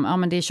liksom, ja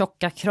men det är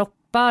tjocka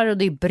kroppar och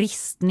det är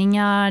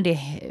bristningar, det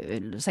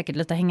är säkert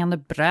lite hängande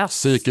bröst.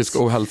 Psykisk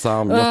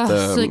ohälsa,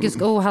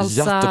 psykisk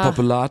ohälsa.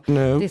 Jättepopulärt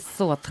nu. Det är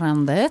så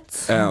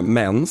trendigt.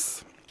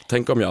 Mens,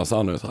 tänk om jag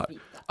sa nu så här.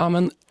 Ja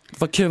men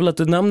vad kul att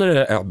du nämner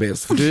det,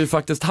 Ebbis, för du är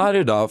faktiskt här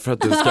idag för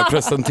att du ska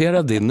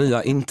presentera din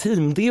nya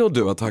intimdeo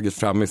du har tagit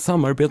fram i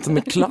samarbete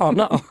med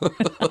Klarna.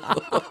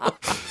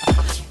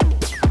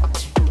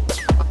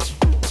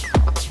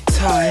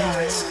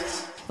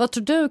 Vad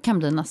tror du kan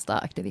bli nästa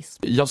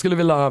aktivism? Jag skulle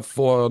vilja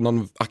få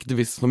någon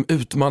aktivism som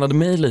utmanade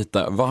mig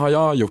lite. Vad har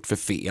jag gjort för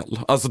fel?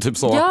 Alltså typ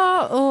så.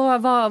 Ja,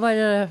 och vad är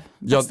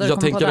det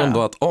jag tänker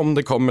ändå att om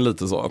det kommer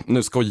lite så,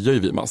 nu skojar ju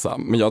vi massa,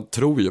 men jag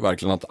tror ju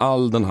verkligen att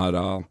all den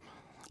här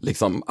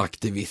liksom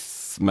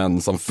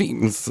aktivismen som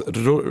finns,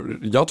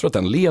 jag tror att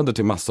den leder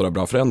till massor av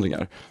bra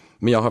förändringar.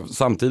 Men jag har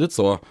samtidigt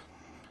så,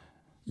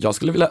 jag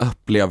skulle vilja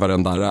uppleva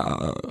den där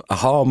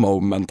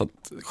aha-moment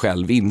att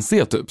själv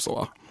inse typ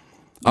så.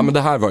 Ja men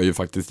det här var ju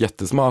faktiskt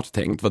jättesmart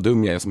tänkt, vad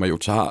dum jag är som har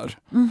gjort så här.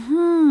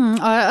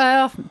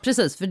 Ja,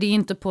 precis, för det är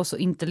inte på så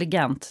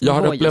intelligent. Jag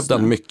har upplevt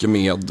den mycket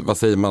med, vad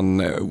säger man,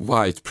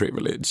 white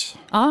privilege.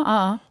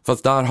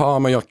 Fast där har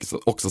man ju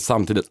också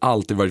samtidigt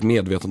alltid varit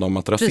medveten om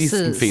att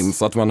rasism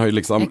finns. Att man har ju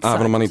liksom,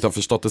 även om man inte har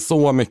förstått det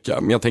så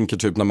mycket. Men jag tänker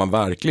typ när man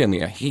verkligen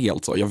är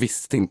helt så, jag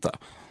visste inte.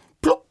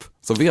 Plopp!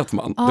 Så vet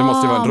man. Det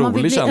måste ju vara en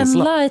rolig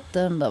känsla. Man vill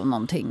bli enlightened av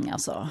någonting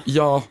alltså.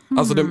 Ja,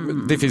 alltså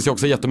det finns ju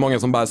också jättemånga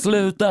som bara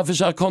sluta,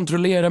 försök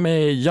kontrollera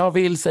mig. Jag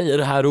vill säga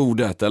det här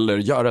ordet eller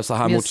göra så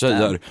här mot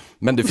tjejer.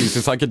 Men det finns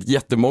ju säkert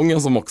jättemånga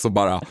som också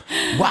bara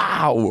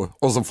wow!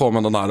 Och så får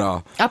man den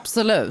där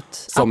absolut.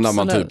 Som när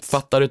man typ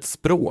fattar ett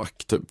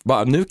språk typ.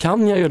 Bara, nu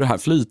kan jag ju det här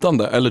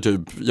flytande. Eller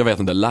typ, jag vet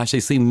inte, lär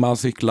sig simma,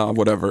 cykla,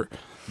 whatever.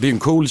 Det är en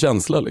cool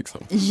känsla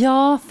liksom.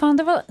 Ja, fan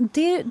det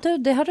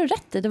har du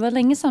rätt i. Det var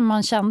länge sedan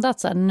man kände att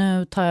så här,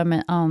 nu tar jag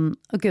mig an,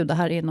 gud det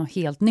här är något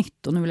helt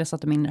nytt och nu vill jag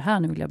sätta mig in i det här.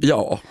 Nu vill jag...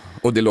 Ja,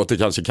 och det låter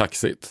kanske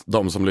kaxigt.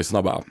 De som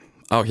lyssnar bara,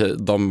 okej,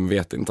 de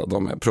vet inte att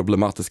de är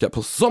problematiska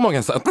på så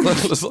många sätt.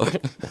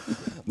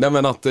 Nej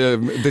men att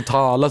det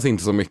talas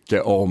inte så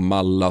mycket om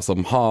alla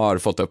som har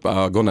fått upp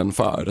ögonen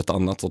för ett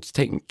annat sorts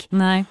tänk.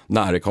 Nej.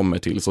 När det kommer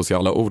till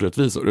sociala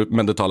orättvisor.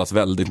 Men det talas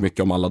väldigt mycket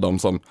om alla de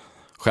som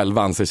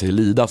själva anser sig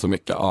lida så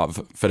mycket av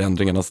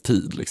förändringarnas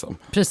tid liksom.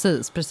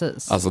 Precis.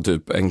 Alltså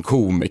typ en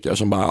komiker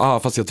som bara,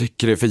 fast jag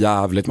tycker det är för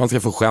jävligt, man ska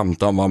få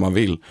skämta om vad man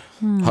vill.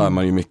 Hör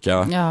man ju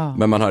mycket. Ja.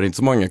 Men man hör inte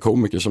så många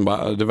komiker som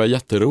bara, det var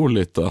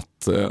jätteroligt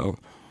att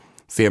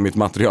se mitt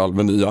material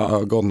med nya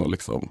ögon och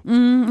liksom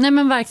nej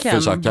men verkligen.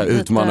 Försöka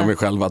utmana mig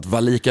själv att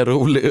vara lika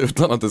rolig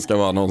utan att det ska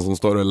vara någon som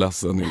står och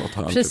ledsen i något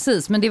här.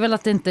 Precis, typ. Men det är väl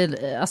att det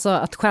inte, alltså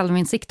att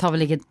självinsikt har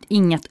väl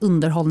inget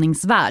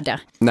underhållningsvärde.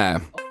 Nej.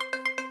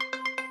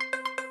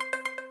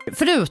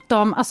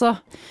 Förutom, alltså,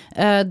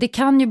 det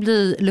kan ju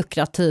bli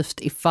lukrativt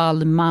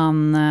ifall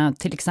man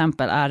till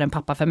exempel är en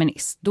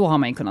pappafeminist. Då har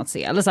man ju kunnat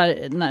se. Eller så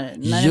här, när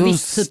en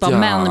viss typ av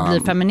män blir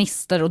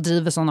feminister och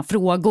driver sådana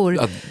frågor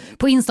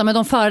på Insta. Men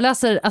de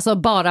föreläser alltså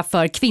bara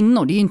för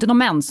kvinnor. Det är ju inte någon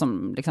män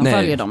som liksom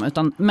följer dem.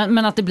 Utan,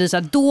 men att det blir så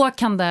här, då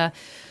kan det...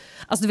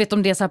 Alltså du vet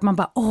om det är så att man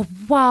bara,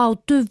 wow,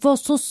 du var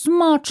så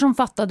smart som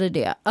fattade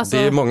det. Alltså,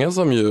 det är många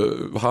som ju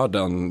har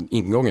den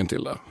ingången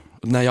till det.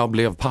 När jag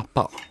blev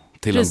pappa.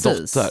 Till en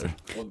dotter.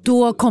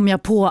 Då kom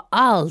jag på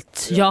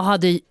allt jag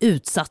hade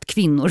utsatt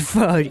kvinnor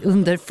för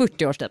under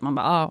 40 års tid. Man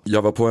bara,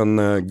 Jag var på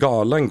en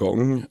gala en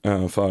gång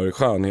för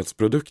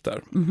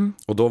skönhetsprodukter.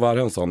 Och då var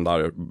det en sån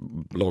där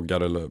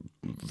bloggare eller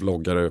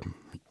vloggare,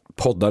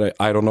 poddare,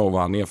 I don't know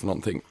vad han är för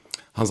någonting.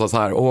 Han sa så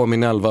här,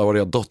 min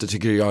 11-åriga dotter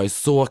tycker jag är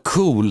så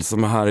cool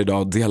som är här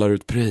idag och delar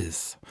ut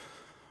pris.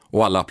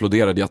 Och alla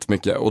applåderade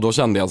jättemycket. Och då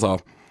kände jag så här,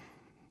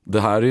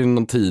 det här är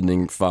någon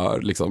tidning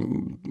för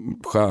liksom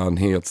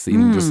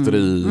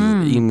skönhetsindustri,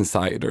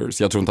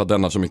 insiders. Jag tror inte att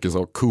den har så mycket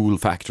så cool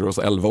factor hos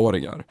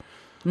 11-åringar.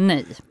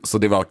 Nej. Så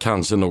det var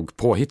kanske nog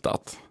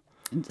påhittat.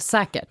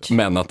 Säkert.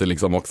 Men att det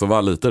liksom också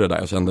var lite det där.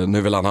 Jag kände,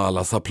 nu vill han ha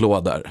allas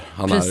applåder.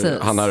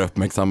 Han har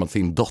uppmärksammat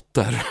sin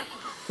dotter.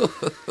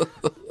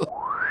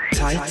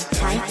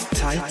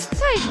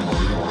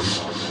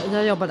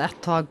 Jag jobbade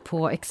ett tag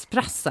på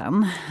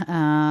Expressen.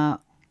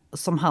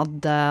 som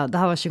hade, det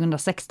här var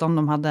 2016,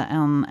 de hade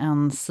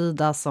en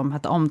sida som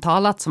hette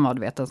Omtalat som var,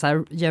 du vet, så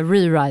här, gör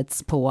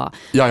rewrites på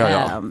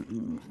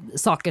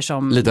saker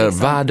som... Lite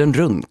liksom, världen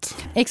runt.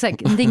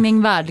 Exakt,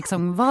 ding värld,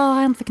 liksom, vad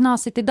har hänt för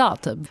knasigt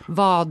idag typ?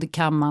 Vad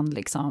kan man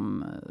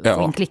liksom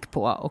få en klick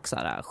på och så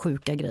här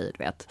sjuka grejer,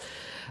 du vet.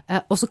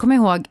 Och så kommer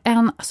jag ihåg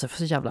alltså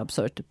så jävla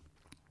absurt.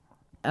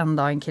 En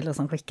dag en kille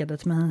som skickade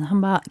till mig,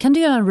 han bara, kan du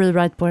göra en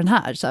rewrite på den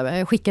här? Så här,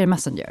 jag skickar i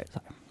Messenger.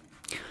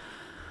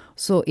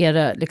 Så är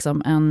det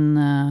liksom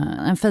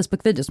en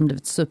Facebook-video som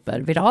blivit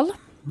superviral.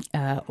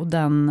 Och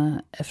den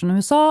är från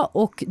USA.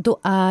 Och då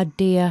är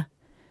det...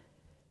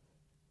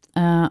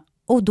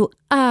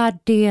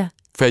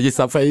 Får jag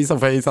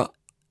gissa?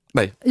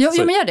 Nej. Ja,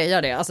 men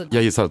gör det. Alltså...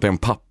 Jag gissar att det är en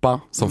pappa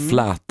som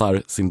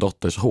flätar sin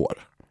dotters hår.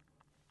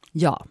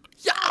 Ja.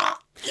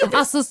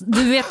 Alltså,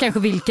 du vet kanske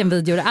vilken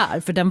video det är,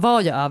 för den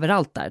var ju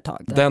överallt där ett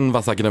tag. Den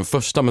var säkert den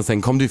första, men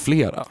sen kom det ju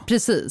flera.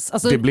 Precis.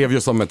 Alltså, det blev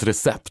ju som ett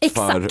recept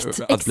för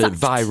att bli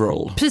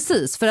viral.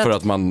 Precis. För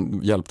att man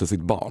hjälpte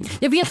sitt barn.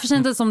 Jag vet för sig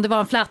inte om det var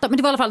en fläta, men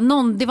det var i alla fall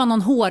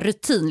någon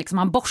hårrutin. Liksom,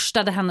 han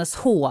borstade hennes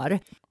hår.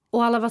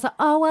 Och alla var så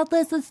här, oh well,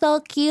 this is so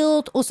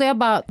cute. Och så jag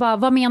bara,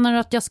 vad menar du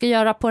att jag ska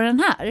göra på den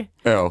här?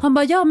 Ja. Han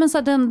bara, ja men så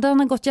här, den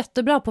har gått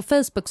jättebra på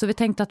Facebook, så vi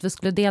tänkte att vi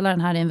skulle dela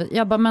den här i en...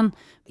 Jag bara, men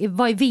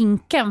vad är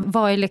vinkeln?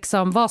 Vad är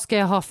liksom, vad ska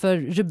jag ha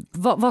för,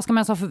 vad ska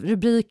man ha för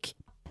rubrik?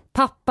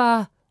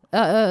 Pappa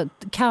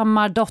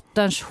kammar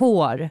dotterns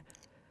hår.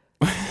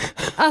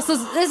 Alltså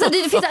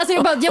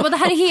jag bara, det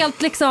här är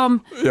helt liksom...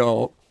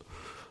 Ja.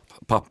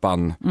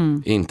 Pappan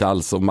inte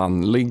alls så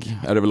manlig,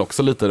 är det väl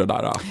också lite det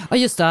där? Ja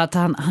just det, att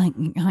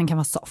han kan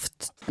vara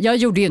soft. Jag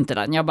gjorde ju inte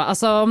den, jag bara,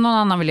 alltså om någon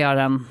annan vill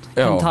göra den,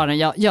 ta den.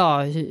 Jag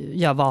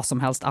gör vad som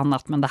helst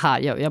annat, men det här,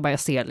 jag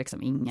ser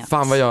liksom inget.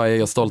 Fan vad jag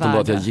är stolt ändå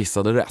att jag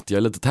gissade rätt. Jag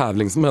är lite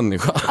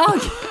tävlingsmänniska.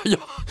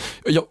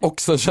 Jag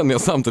också känner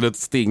jag samtidigt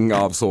ett sting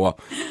av så,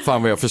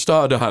 fan vad jag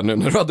förstörde här nu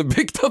när du hade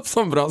byggt upp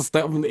så bra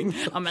stämning.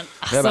 Ja men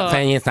alltså,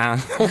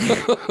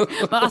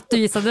 att du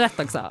gissade rätt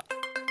också.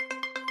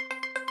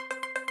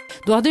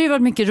 Då hade det ju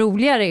varit mycket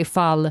roligare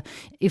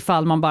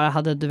ifall man bara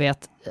hade, du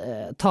vet,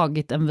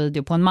 tagit en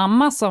video på en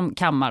mamma som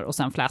kammar och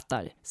sen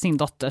flätar sin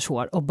dotters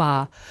hår och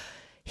bara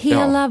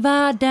hela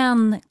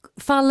världen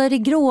faller i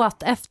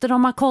gråt efter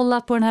de har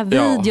kollat på den här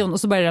videon och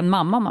så börjar en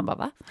mamma och man bara,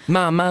 va?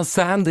 Mamma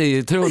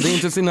Sandy trodde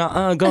inte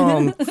sina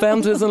ögon.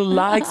 5000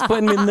 likes på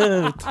en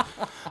minut.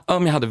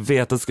 Om jag hade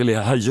vetat skulle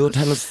jag ha gjort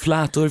hennes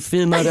flätor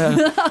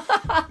finare.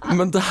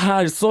 Men det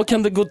här, så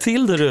kan det gå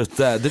till där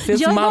ute. Det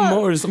finns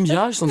mammor som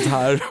gör sånt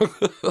här.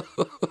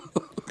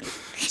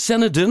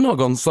 Känner du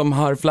någon som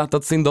har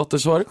flätat sin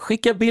dotters hår?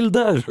 Skicka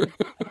bilder.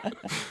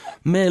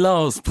 Maila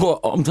oss på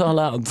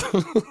Omtalat.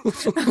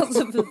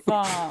 Alltså för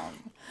fan.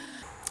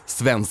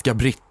 Svenska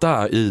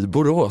Britta i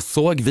Borås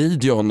såg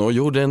videon och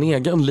gjorde en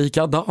egen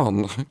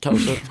likadan.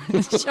 Kanske.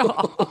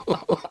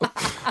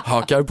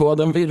 Hakar på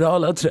den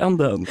virala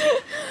trenden.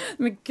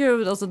 Men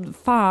gud, alltså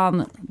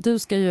fan, du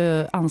ska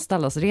ju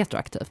anställas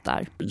retroaktivt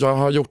där. Jag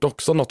har gjort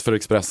också något för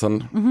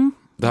Expressen.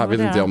 Det här vet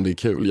inte jag om det är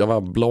kul. Jag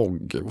var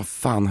blogg, vad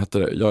fan hette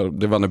det?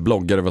 Det var när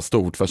bloggare var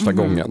stort första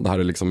gången. Det här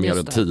är liksom mer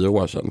än 10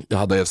 år sedan. Jag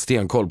hade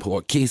stenkoll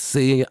på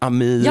Kissy,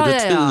 Amir,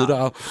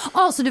 Tyra.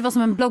 Så det var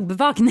som en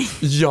bloggbevakning.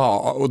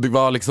 Ja, och det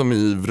var liksom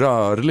i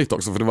rörligt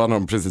också, för det var när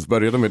de precis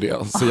började med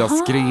det. Så jag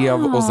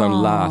skrev och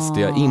sen läste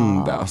jag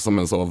in det som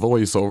en så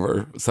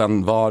voiceover.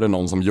 Sen var det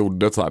någon som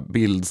gjorde ett så här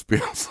bildspel.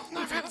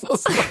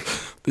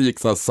 Det gick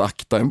så här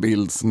sakta, en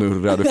bild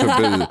snurrade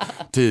förbi.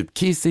 Typ,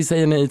 Kissy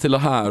säger nej till det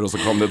här. Och så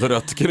kom det ett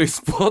rött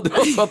kryss på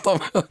det. Så att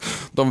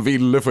de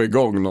ville få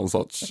igång någon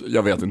sorts...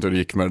 Jag vet inte hur det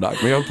gick med det där.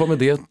 Men jag höll på med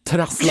det,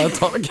 trassla ett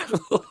tag.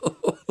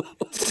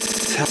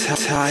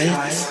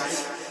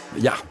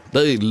 Ja, det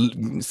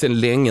är sedan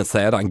länge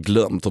sedan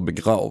glömt och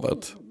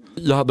begravet.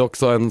 Jag hade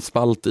också en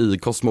spalt i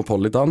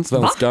Cosmopolitan,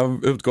 svenska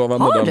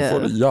utgåvan.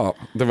 Ja,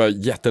 det var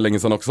jättelänge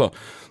sedan också.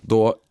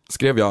 Då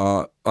skrev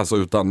jag,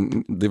 alltså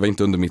det var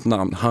inte under mitt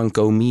namn,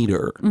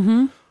 Hunkometer.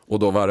 Och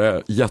då var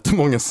det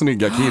jättemånga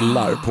snygga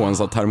killar på en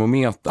sån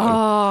termometer.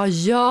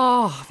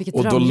 Vilket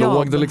och då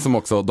låg det liksom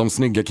också de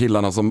snygga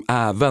killarna som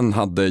även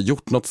hade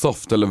gjort något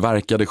soft eller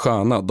verkade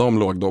sköna, de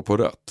låg då på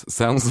rött.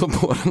 Sen så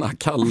på den här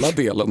kalla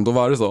delen, då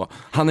var det så,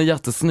 han är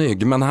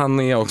jättesnygg men han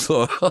är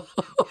också...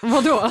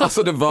 Vadå?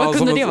 Alltså det var vad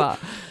kunde det vara?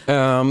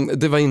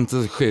 Det var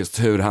inte schysst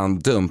hur han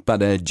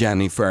dumpade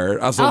Jennifer.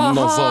 Alltså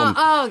någon sån.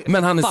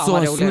 Men han är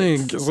så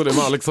snygg. Så det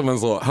var liksom en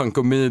så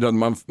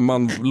hunkomiden.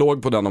 Man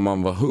låg på den om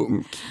man var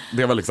hunk.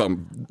 Det var liksom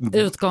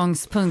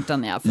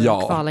utgångspunkten för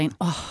att kvala in.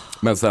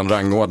 Men sen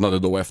rangordnade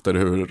då efter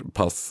hur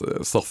pass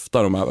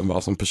softa de även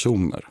var som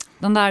personer.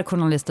 Den där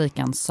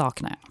journalistiken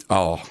saknar jag.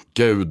 Ja,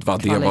 gud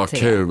vad det var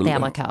kul.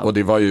 Och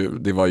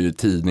det var ju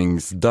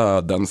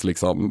tidningsdödens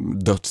liksom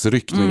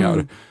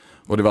dödsryckningar.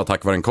 Och det var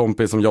tack vare en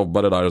kompis som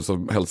jobbade där och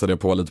så hälsade jag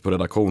på lite på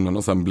redaktionen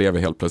och sen blev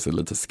jag helt plötsligt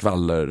lite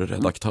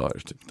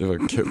skvallerredaktör. Typ. Det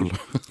var kul.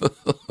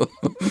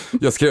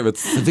 Jag skrev ett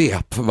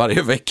svep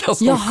varje vecka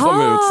som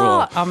kom ut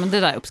så. Ja, men det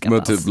där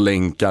uppskattas. Med typ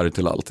länkar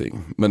till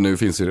allting. Men nu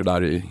finns ju det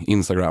där i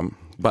Instagram.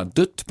 bara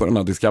dutt på den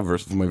här Discover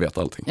så får man ju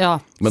veta allting. Ja,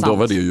 men sant. då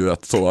var det ju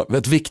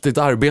ett viktigt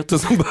arbete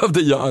som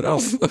behövde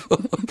göras.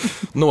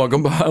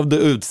 Någon behövde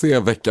utse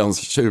veckans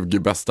 20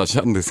 bästa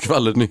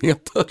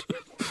kändisskvallernyheter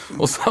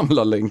och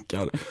samla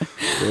länkar.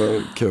 Det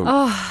var kul.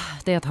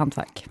 Det är ett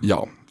hantverk.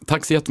 Ja,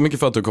 tack så jättemycket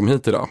för att du kom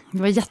hit idag.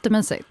 Det var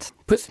jättemysigt.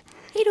 Puss.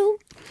 Hej då.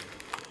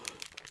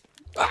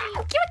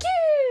 Vad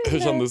kul! Hur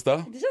kändes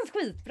det? Det känns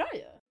skitbra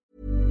ju.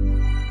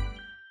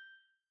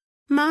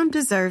 Mom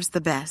deserves the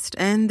best,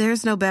 and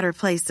there's no better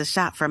place to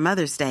shop for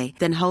Mother's Day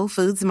than Whole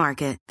Foods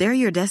Market. They're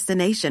your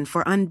destination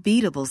for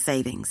unbeatable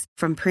savings,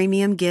 from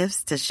premium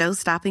gifts to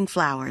show-stopping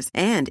flowers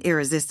and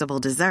irresistible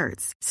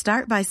desserts.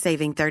 Start by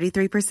saving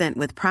 33%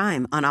 with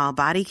Prime on all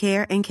body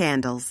care and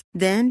candles.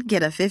 Then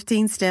get a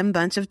 15-stem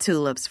bunch of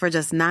tulips for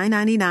just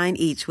 $9.99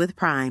 each with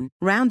Prime.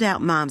 Round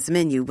out Mom's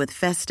menu with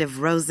festive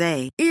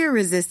rosé,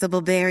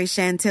 irresistible berry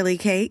chantilly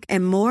cake,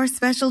 and more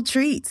special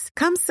treats.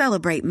 Come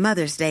celebrate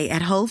Mother's Day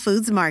at Whole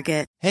Foods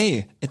Market.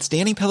 Hey, it's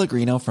Danny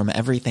Pellegrino from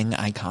Everything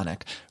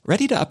Iconic.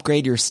 Ready to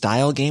upgrade your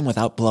style game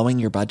without blowing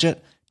your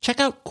budget? Check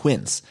out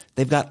Quince.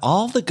 They've got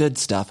all the good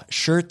stuff,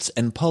 shirts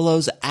and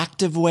polos,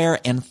 activewear,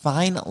 and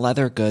fine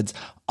leather goods,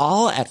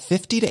 all at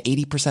 50 to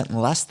 80%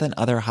 less than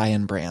other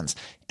high-end brands.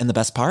 And the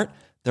best part?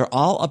 They're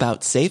all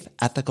about safe,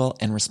 ethical,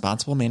 and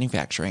responsible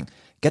manufacturing.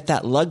 Get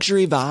that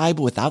luxury vibe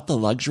without the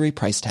luxury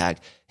price tag.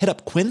 Hit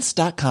up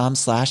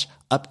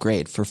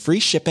quince.com/upgrade for free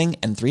shipping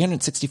and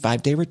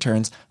 365-day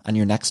returns on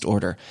your next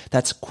order.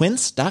 That's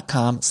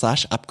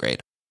quince.com/upgrade.